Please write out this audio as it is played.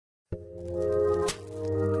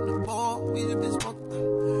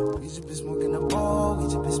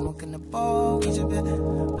just been smoking the ball. We just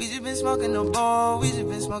been smoking the ball. We just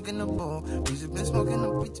been smoking the ball. We just been smoking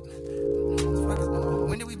the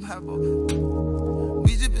when did we buy ball?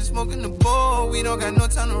 We just been smoking the ball. We don't got no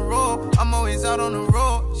time to roll. I'm always out on the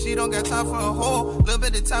road. She don't got time for a whole little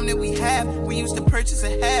bit of time that we have. We used to purchase a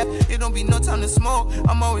half. It don't be no time to smoke.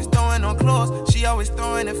 I'm always throwing on clothes. She always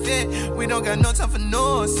throwing a fit. We don't got no time for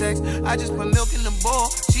no sex. I just put milk in the bowl.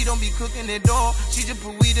 She don't be cooking it all. She just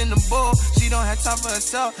put weed in the bowl. She don't have time for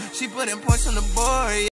herself. She putting points on the board.